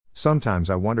Sometimes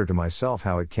I wonder to myself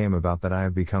how it came about that I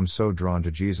have become so drawn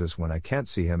to Jesus when I can't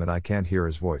see him and I can't hear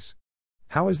his voice.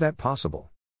 How is that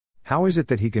possible? How is it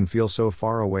that he can feel so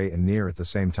far away and near at the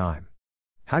same time?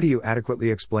 How do you adequately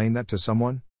explain that to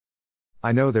someone?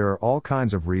 I know there are all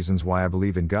kinds of reasons why I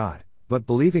believe in God, but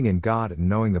believing in God and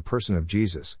knowing the person of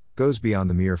Jesus goes beyond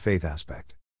the mere faith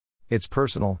aspect. It's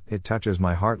personal, it touches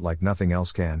my heart like nothing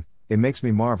else can, it makes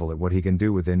me marvel at what he can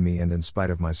do within me and in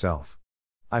spite of myself.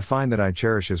 I find that I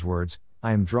cherish his words,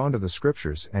 I am drawn to the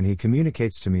scriptures, and he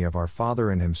communicates to me of our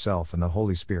Father and himself and the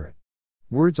Holy Spirit.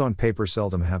 Words on paper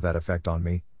seldom have that effect on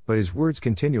me, but his words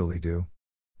continually do.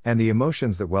 And the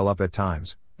emotions that well up at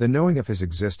times, the knowing of his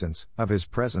existence, of his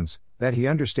presence, that he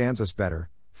understands us better,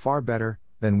 far better,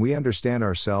 than we understand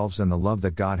ourselves, and the love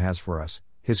that God has for us,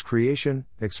 his creation,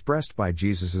 expressed by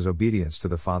Jesus' obedience to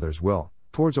the Father's will,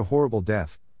 towards a horrible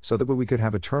death, so that we could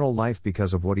have eternal life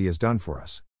because of what he has done for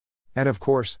us. And of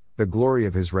course, the glory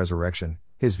of his resurrection,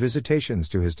 his visitations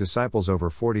to his disciples over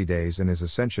 40 days and his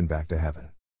ascension back to heaven.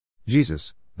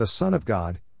 Jesus, the Son of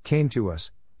God, came to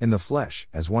us, in the flesh,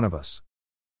 as one of us.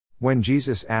 When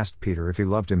Jesus asked Peter if he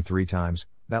loved him 3 times,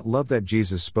 that love that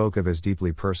Jesus spoke of is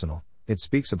deeply personal, it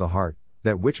speaks of the heart,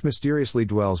 that which mysteriously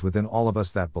dwells within all of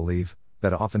us that believe,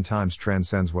 that oftentimes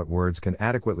transcends what words can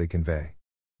adequately convey.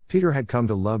 Peter had come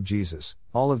to love Jesus,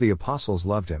 all of the apostles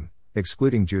loved him,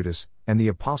 excluding Judas, and the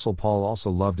apostle Paul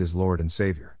also loved his Lord and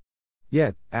Savior.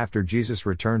 Yet, after Jesus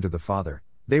returned to the Father,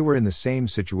 they were in the same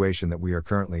situation that we are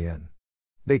currently in.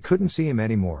 They couldn't see him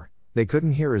anymore, they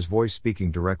couldn't hear his voice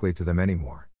speaking directly to them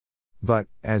anymore. But,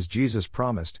 as Jesus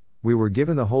promised, we were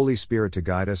given the Holy Spirit to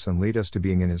guide us and lead us to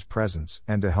being in his presence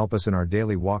and to help us in our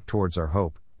daily walk towards our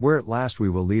hope, where at last we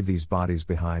will leave these bodies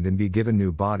behind and be given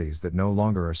new bodies that no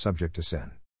longer are subject to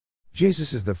sin.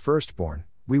 Jesus is the firstborn,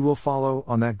 we will follow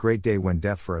on that great day when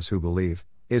death for us who believe,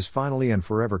 is finally and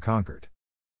forever conquered.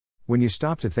 When you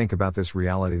stop to think about this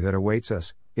reality that awaits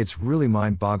us, it's really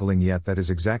mind-boggling, yet that is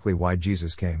exactly why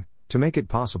Jesus came, to make it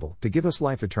possible, to give us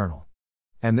life eternal.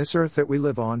 And this earth that we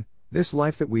live on, this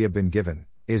life that we have been given,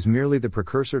 is merely the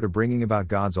precursor to bringing about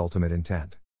God's ultimate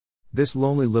intent. This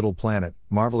lonely little planet,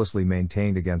 marvelously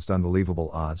maintained against unbelievable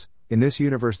odds, in this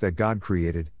universe that God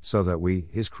created, so that we,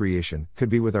 his creation, could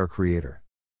be with our Creator.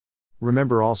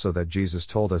 Remember also that Jesus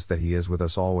told us that he is with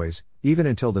us always, even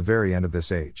until the very end of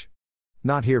this age.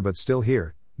 Not here but still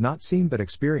here, not seen but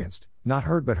experienced, not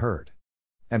heard but heard.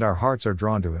 And our hearts are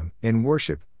drawn to him, in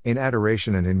worship, in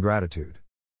adoration and in gratitude.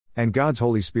 And God's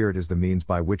Holy Spirit is the means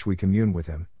by which we commune with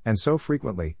him, and so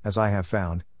frequently, as I have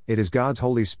found, it is God's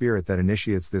Holy Spirit that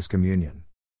initiates this communion.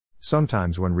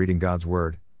 Sometimes when reading God's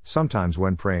Word, sometimes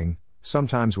when praying,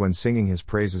 sometimes when singing his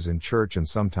praises in church, and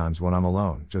sometimes when I'm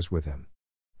alone, just with him.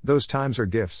 Those times are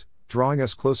gifts, drawing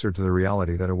us closer to the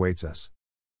reality that awaits us.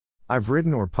 I've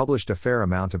written or published a fair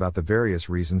amount about the various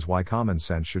reasons why common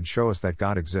sense should show us that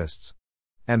God exists.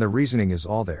 And the reasoning is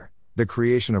all there, the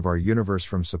creation of our universe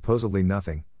from supposedly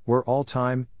nothing, where all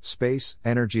time, space,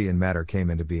 energy and matter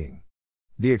came into being.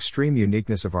 The extreme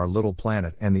uniqueness of our little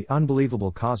planet and the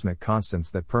unbelievable cosmic constants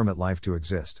that permit life to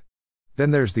exist. Then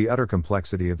there's the utter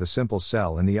complexity of the simple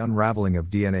cell and the unraveling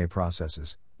of DNA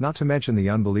processes, not to mention the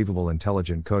unbelievable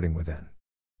intelligent coding within.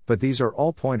 But these are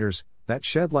all pointers that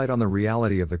shed light on the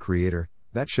reality of the Creator,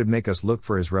 that should make us look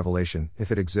for his revelation,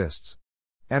 if it exists.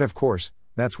 And of course,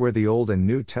 that's where the Old and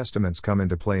New Testaments come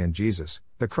into play, and Jesus,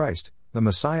 the Christ, the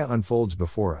Messiah, unfolds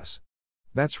before us.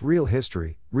 That's real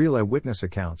history, real eyewitness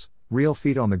accounts, real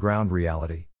feet-on-the-ground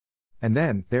reality. And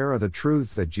then, there are the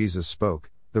truths that Jesus spoke,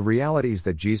 the realities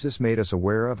that Jesus made us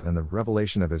aware of, and the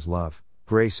revelation of his love,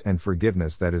 grace and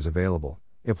forgiveness that is available,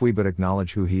 if we but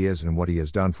acknowledge who he is and what he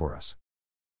has done for us.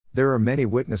 There are many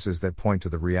witnesses that point to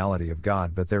the reality of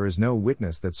God, but there is no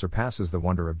witness that surpasses the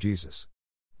wonder of Jesus.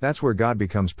 That's where God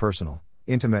becomes personal,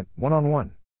 intimate,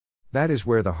 one-on-one. That is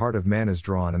where the heart of man is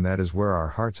drawn, and that is where our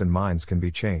hearts and minds can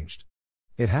be changed.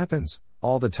 It happens,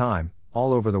 all the time,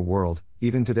 all over the world,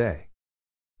 even today.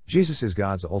 Jesus is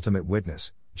God's ultimate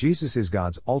witness, Jesus is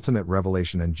God's ultimate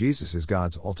revelation, and Jesus is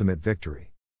God's ultimate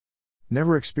victory.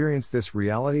 Never experienced this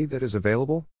reality that is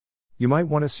available? You might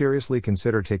want to seriously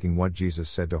consider taking what Jesus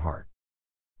said to heart.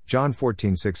 John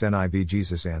 14:6 NIV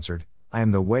Jesus answered, I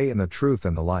am the way and the truth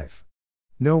and the life.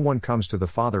 No one comes to the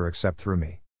Father except through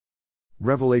me.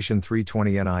 Revelation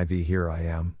 3:20 NIV Here I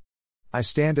am. I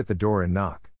stand at the door and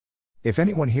knock. If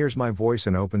anyone hears my voice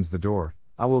and opens the door,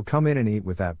 I will come in and eat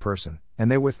with that person,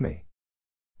 and they with me.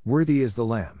 Worthy is the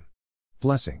Lamb.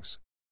 Blessings.